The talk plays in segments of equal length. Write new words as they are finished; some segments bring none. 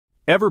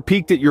Ever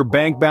peeked at your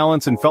bank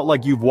balance and felt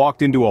like you've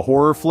walked into a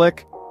horror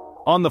flick?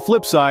 On the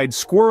flip side,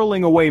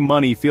 squirreling away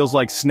money feels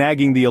like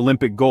snagging the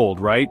Olympic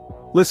gold, right?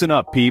 Listen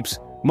up, peeps.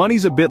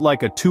 Money's a bit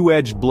like a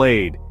two-edged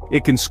blade.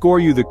 It can score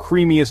you the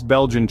creamiest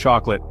Belgian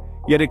chocolate,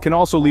 yet it can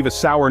also leave a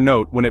sour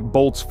note when it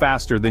bolts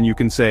faster than you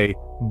can say,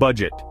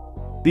 budget.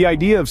 The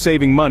idea of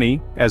saving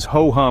money, as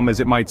ho-hum as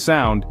it might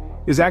sound,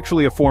 is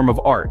actually a form of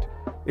art.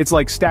 It's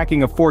like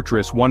stacking a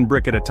fortress one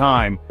brick at a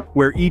time,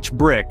 where each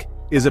brick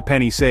is a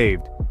penny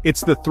saved.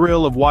 It's the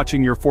thrill of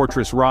watching your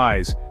fortress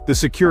rise, the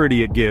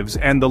security it gives,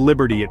 and the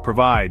liberty it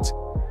provides.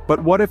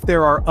 But what if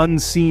there are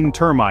unseen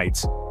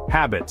termites,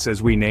 habits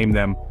as we name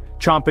them,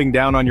 chomping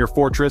down on your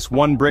fortress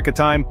one brick at a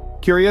time?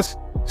 Curious?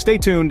 Stay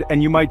tuned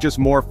and you might just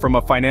morph from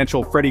a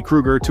financial Freddy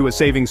Krueger to a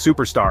savings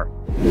superstar.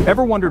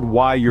 Ever wondered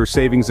why your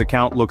savings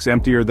account looks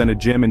emptier than a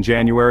gym in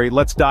January?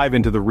 Let's dive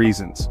into the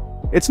reasons.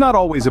 It's not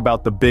always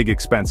about the big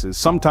expenses.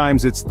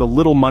 Sometimes it's the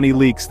little money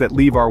leaks that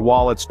leave our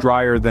wallets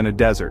drier than a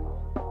desert.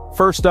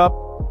 First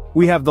up,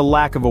 we have the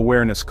lack of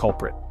awareness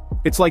culprit.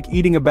 It's like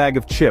eating a bag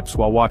of chips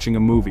while watching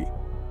a movie.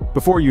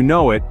 Before you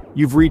know it,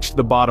 you've reached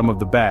the bottom of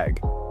the bag.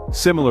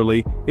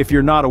 Similarly, if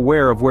you're not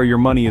aware of where your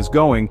money is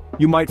going,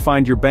 you might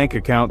find your bank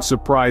account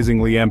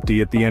surprisingly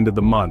empty at the end of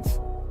the month.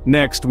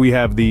 Next, we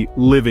have the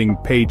living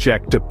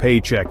paycheck to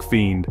paycheck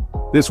fiend.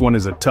 This one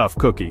is a tough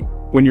cookie.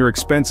 When your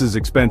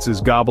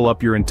expenses gobble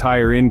up your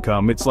entire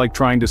income, it's like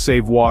trying to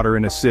save water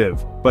in a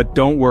sieve. But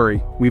don't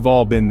worry, we've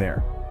all been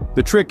there.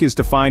 The trick is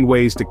to find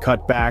ways to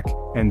cut back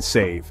and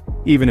save,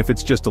 even if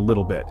it's just a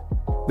little bit.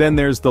 Then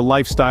there's the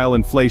lifestyle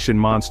inflation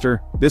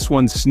monster. This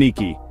one's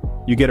sneaky.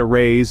 You get a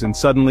raise and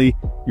suddenly,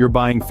 you're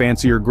buying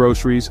fancier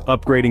groceries,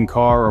 upgrading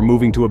car, or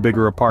moving to a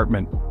bigger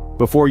apartment.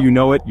 Before you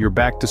know it, you're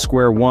back to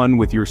square one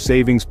with your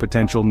savings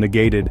potential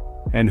negated.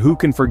 And who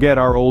can forget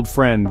our old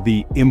friend,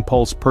 the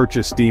impulse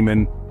purchase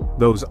demon?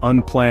 Those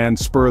unplanned,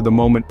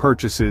 spur-of-the-moment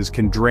purchases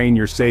can drain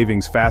your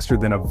savings faster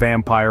than a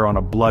vampire on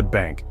a blood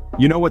bank.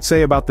 You know what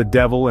say about the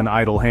devil and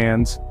idle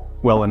hands?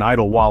 Well, an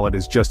idle wallet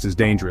is just as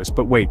dangerous,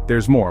 but wait,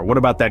 there's more. What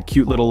about that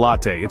cute little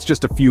latte? It's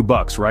just a few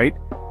bucks, right?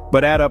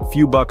 But add up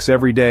few bucks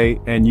every day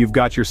and you've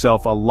got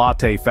yourself a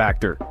latte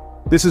factor.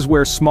 This is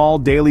where small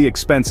daily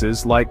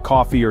expenses like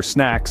coffee or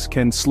snacks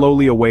can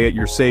slowly away at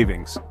your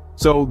savings.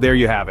 So there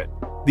you have it.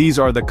 These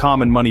are the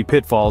common money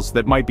pitfalls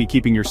that might be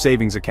keeping your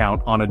savings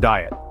account on a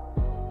diet.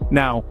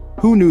 Now,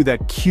 who knew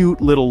that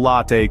cute little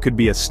latte could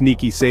be a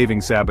sneaky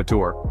savings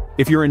saboteur?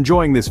 If you're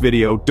enjoying this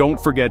video,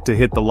 don't forget to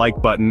hit the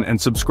like button and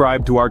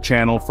subscribe to our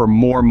channel for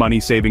more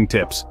money-saving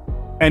tips.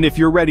 And if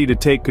you're ready to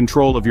take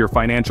control of your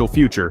financial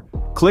future,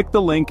 click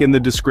the link in the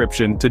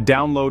description to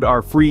download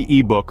our free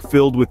ebook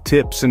filled with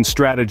tips and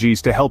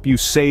strategies to help you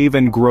save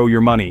and grow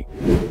your money.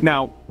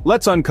 Now,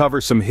 let's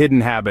uncover some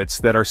hidden habits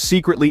that are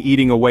secretly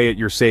eating away at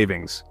your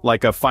savings,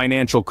 like a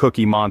financial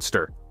cookie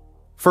monster.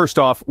 First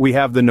off, we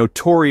have the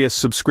notorious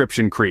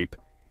subscription creep.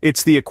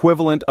 It's the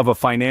equivalent of a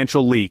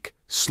financial leak,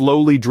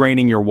 slowly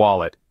draining your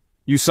wallet.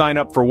 You sign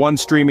up for one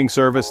streaming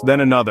service, then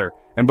another,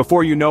 and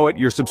before you know it,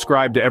 you're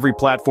subscribed to every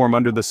platform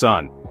under the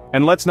sun.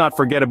 And let's not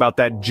forget about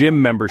that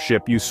gym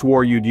membership you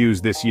swore you'd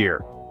use this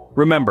year.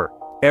 Remember,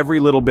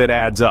 every little bit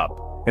adds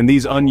up, and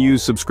these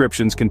unused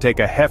subscriptions can take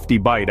a hefty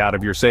bite out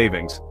of your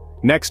savings.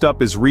 Next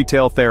up is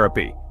retail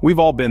therapy. We've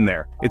all been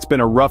there. It's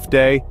been a rough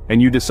day,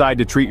 and you decide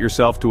to treat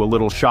yourself to a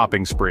little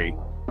shopping spree.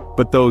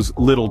 But those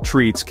little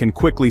treats can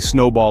quickly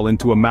snowball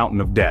into a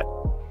mountain of debt.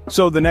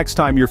 So the next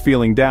time you're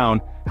feeling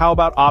down, how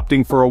about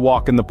opting for a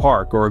walk in the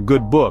park or a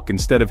good book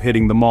instead of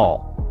hitting the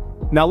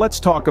mall? Now let's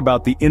talk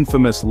about the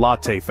infamous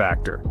latte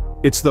factor.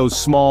 It's those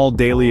small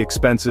daily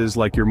expenses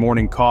like your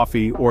morning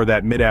coffee or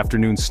that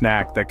mid-afternoon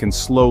snack that can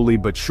slowly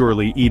but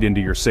surely eat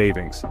into your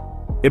savings.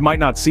 It might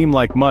not seem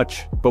like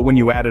much, but when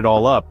you add it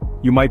all up,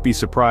 you might be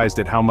surprised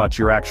at how much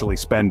you're actually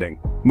spending.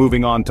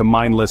 Moving on to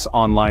mindless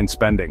online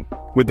spending.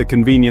 With the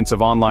convenience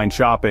of online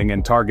shopping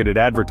and targeted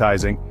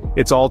advertising,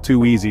 it's all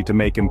too easy to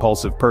make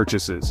impulsive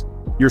purchases.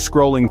 You're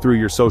scrolling through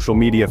your social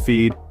media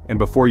feed, and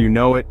before you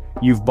know it,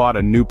 you've bought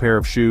a new pair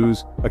of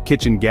shoes, a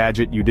kitchen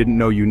gadget you didn't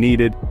know you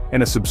needed,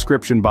 and a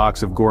subscription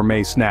box of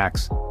gourmet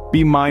snacks.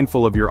 Be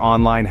mindful of your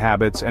online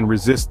habits and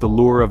resist the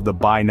lure of the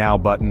buy now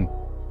button.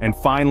 And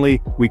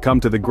finally, we come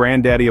to the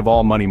granddaddy of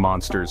all money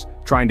monsters,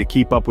 trying to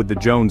keep up with the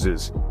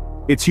Joneses.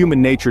 It's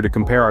human nature to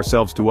compare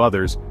ourselves to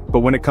others, but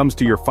when it comes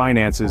to your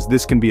finances,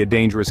 this can be a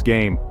dangerous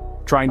game.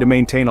 Trying to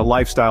maintain a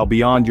lifestyle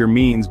beyond your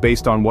means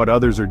based on what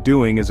others are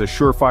doing is a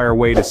surefire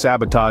way to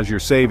sabotage your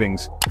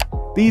savings.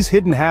 These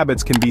hidden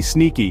habits can be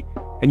sneaky,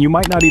 and you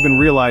might not even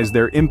realize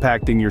they're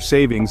impacting your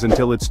savings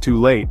until it's too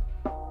late.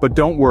 But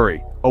don't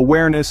worry,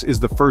 awareness is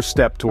the first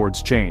step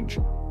towards change.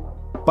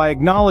 By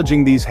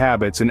acknowledging these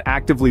habits and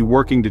actively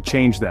working to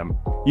change them,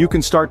 you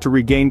can start to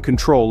regain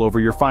control over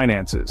your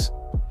finances.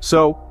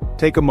 So,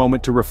 take a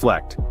moment to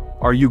reflect.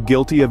 Are you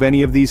guilty of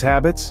any of these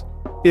habits?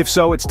 If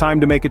so, it's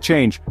time to make a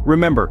change.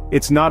 Remember,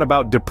 it's not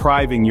about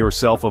depriving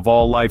yourself of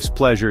all life's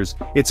pleasures,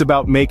 it's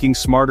about making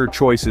smarter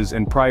choices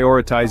and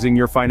prioritizing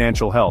your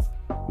financial health.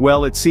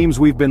 Well, it seems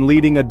we've been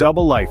leading a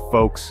double life,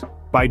 folks.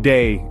 By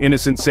day,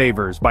 innocent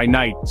savers. By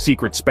night,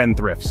 secret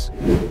spendthrifts.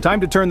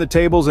 Time to turn the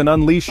tables and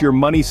unleash your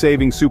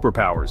money-saving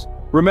superpowers.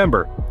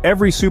 Remember,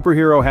 every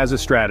superhero has a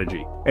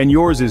strategy, and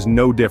yours is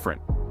no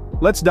different.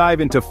 Let's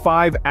dive into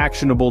 5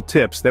 actionable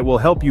tips that will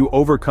help you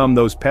overcome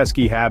those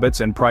pesky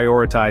habits and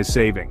prioritize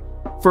saving.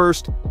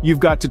 First, you've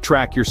got to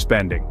track your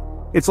spending.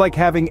 It's like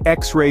having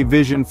X-ray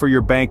vision for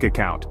your bank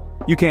account.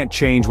 You can't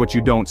change what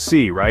you don't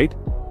see, right?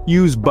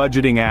 Use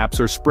budgeting apps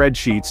or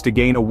spreadsheets to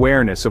gain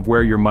awareness of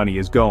where your money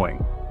is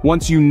going.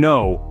 Once you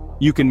know,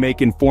 you can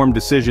make informed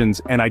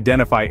decisions and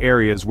identify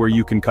areas where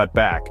you can cut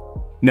back.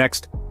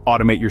 Next,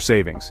 automate your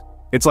savings.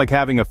 It's like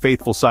having a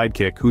faithful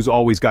sidekick who's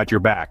always got your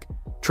back,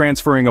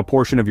 transferring a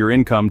portion of your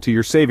income to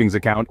your savings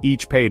account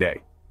each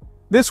payday.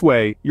 This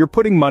way, you're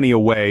putting money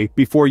away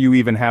before you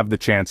even have the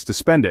chance to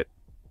spend it.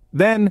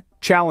 Then,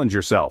 challenge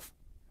yourself.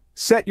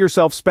 Set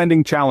yourself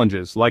spending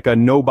challenges like a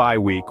no-buy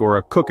week or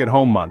a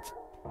cook-at-home month.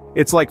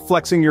 It's like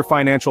flexing your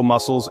financial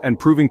muscles and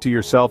proving to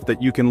yourself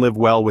that you can live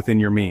well within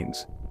your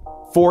means.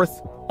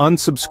 Fourth,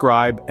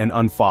 unsubscribe and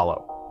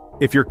unfollow.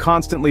 If you're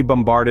constantly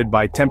bombarded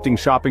by tempting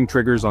shopping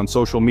triggers on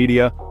social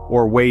media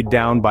or weighed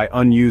down by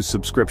unused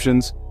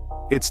subscriptions,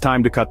 it's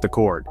time to cut the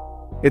cord.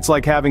 It's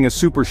like having a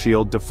super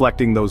shield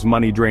deflecting those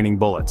money-draining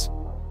bullets.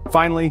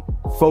 Finally,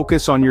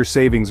 focus on your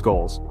savings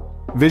goals.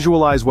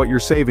 Visualize what you're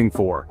saving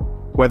for,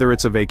 whether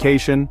it's a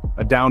vacation,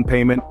 a down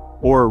payment,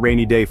 or a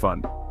rainy day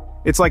fund.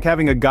 It's like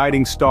having a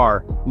guiding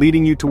star,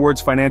 leading you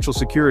towards financial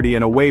security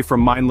and away from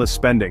mindless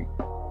spending.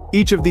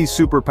 Each of these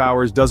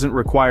superpowers doesn't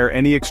require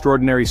any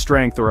extraordinary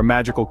strength or a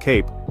magical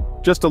cape,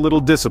 just a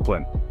little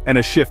discipline and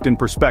a shift in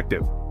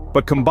perspective.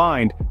 But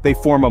combined, they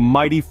form a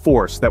mighty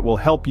force that will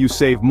help you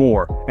save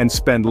more and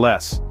spend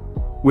less.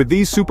 With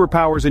these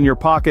superpowers in your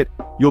pocket,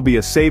 you'll be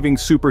a saving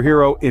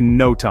superhero in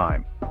no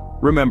time.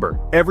 Remember,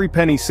 every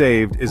penny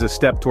saved is a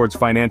step towards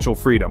financial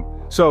freedom.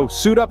 So,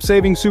 suit up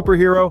saving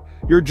superhero,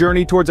 your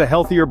journey towards a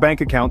healthier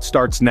bank account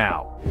starts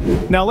now.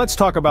 Now let's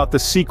talk about the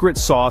secret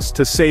sauce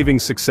to saving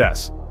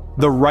success.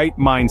 The right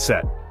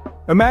mindset.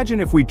 Imagine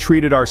if we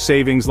treated our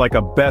savings like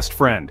a best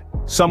friend,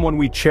 someone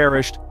we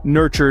cherished,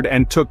 nurtured,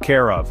 and took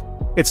care of.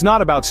 It's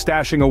not about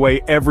stashing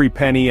away every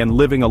penny and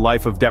living a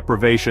life of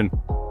deprivation.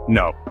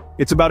 No,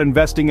 it's about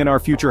investing in our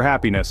future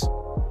happiness.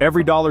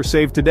 Every dollar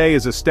saved today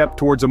is a step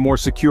towards a more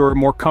secure,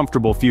 more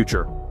comfortable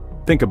future.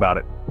 Think about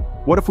it.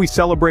 What if we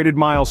celebrated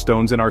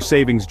milestones in our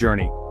savings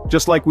journey?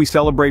 Just like we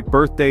celebrate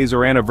birthdays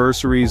or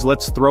anniversaries,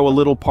 let's throw a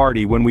little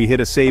party when we hit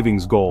a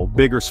savings goal,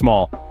 big or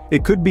small.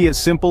 It could be as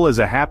simple as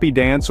a happy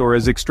dance or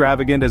as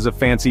extravagant as a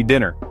fancy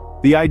dinner.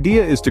 The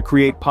idea is to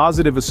create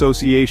positive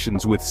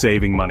associations with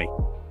saving money.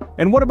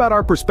 And what about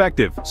our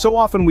perspective? So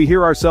often we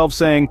hear ourselves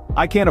saying,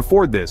 I can't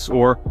afford this,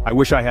 or I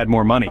wish I had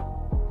more money.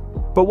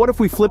 But what if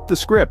we flip the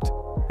script?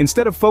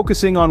 Instead of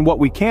focusing on what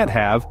we can't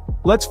have,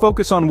 let's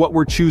focus on what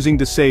we're choosing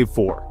to save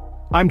for.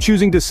 I'm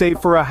choosing to save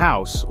for a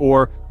house,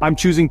 or I'm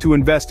choosing to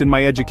invest in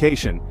my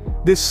education.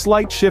 This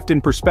slight shift in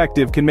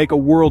perspective can make a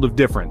world of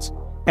difference.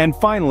 And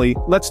finally,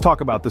 let's talk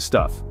about the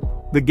stuff.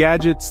 The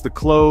gadgets, the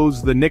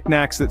clothes, the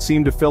knickknacks that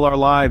seem to fill our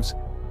lives.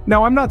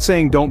 Now, I'm not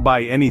saying don't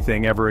buy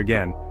anything ever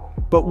again.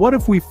 But what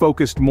if we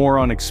focused more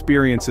on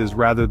experiences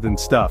rather than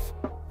stuff?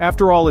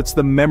 After all, it's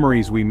the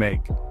memories we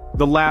make,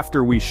 the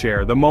laughter we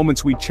share, the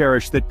moments we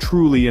cherish that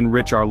truly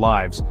enrich our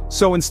lives.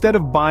 So instead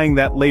of buying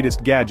that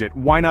latest gadget,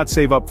 why not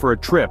save up for a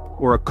trip,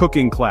 or a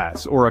cooking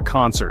class, or a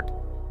concert?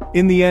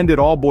 In the end, it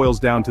all boils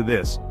down to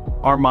this: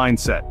 our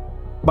mindset.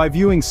 By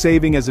viewing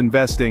saving as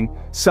investing,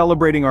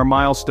 celebrating our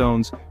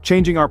milestones,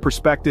 changing our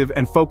perspective,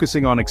 and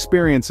focusing on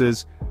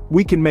experiences,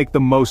 we can make the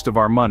most of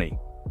our money.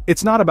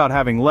 It's not about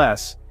having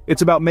less,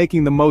 it's about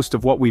making the most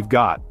of what we've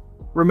got.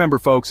 Remember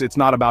folks, it's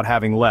not about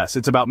having less,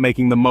 it's about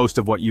making the most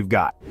of what you've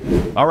got.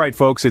 Alright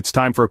folks, it's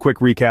time for a quick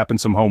recap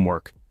and some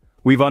homework.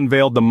 We've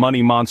unveiled the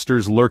money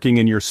monsters lurking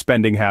in your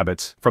spending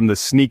habits, from the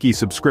sneaky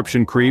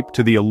subscription creep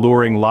to the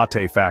alluring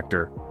latte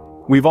factor.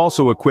 We've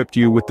also equipped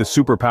you with the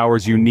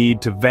superpowers you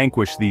need to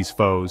vanquish these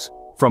foes,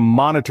 from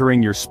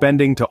monitoring your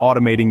spending to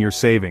automating your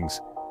savings.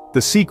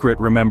 The secret,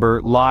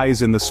 remember,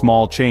 lies in the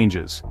small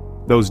changes.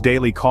 Those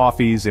daily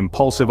coffees,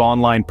 impulsive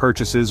online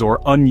purchases, or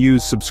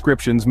unused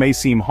subscriptions may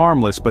seem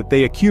harmless, but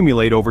they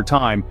accumulate over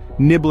time,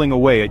 nibbling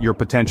away at your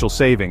potential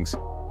savings.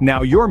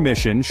 Now your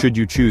mission, should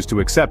you choose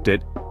to accept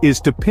it,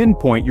 is to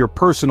pinpoint your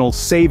personal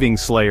saving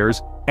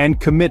slayers and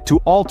commit to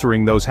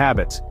altering those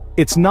habits.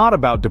 It's not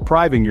about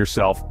depriving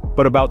yourself,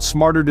 but about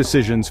smarter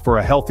decisions for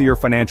a healthier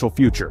financial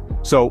future.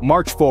 So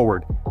march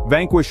forward,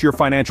 vanquish your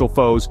financial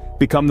foes,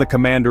 become the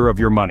commander of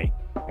your money.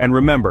 And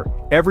remember,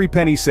 every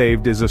penny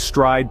saved is a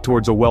stride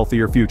towards a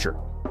wealthier future.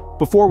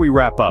 Before we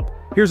wrap up,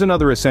 here's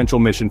another essential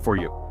mission for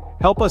you.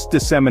 Help us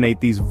disseminate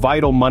these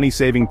vital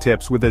money-saving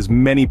tips with as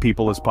many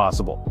people as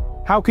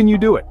possible. How can you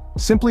do it?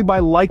 Simply by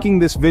liking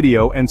this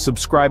video and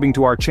subscribing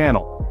to our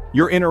channel.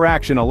 Your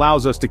interaction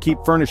allows us to keep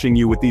furnishing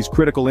you with these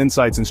critical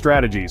insights and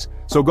strategies.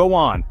 So go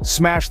on,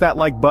 smash that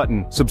like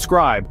button,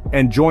 subscribe,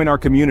 and join our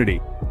community.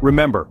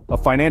 Remember, a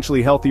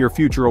financially healthier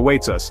future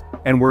awaits us,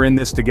 and we're in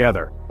this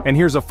together. And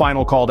here's a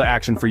final call to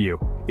action for you.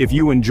 If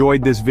you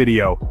enjoyed this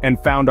video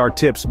and found our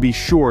tips, be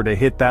sure to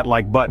hit that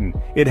like button.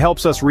 It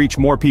helps us reach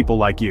more people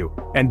like you.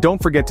 And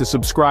don't forget to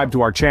subscribe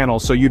to our channel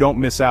so you don't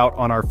miss out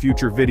on our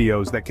future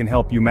videos that can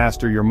help you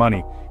master your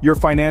money. Your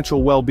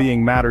financial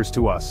well-being matters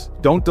to us.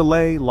 Don't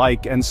delay,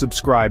 like, and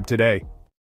subscribe today.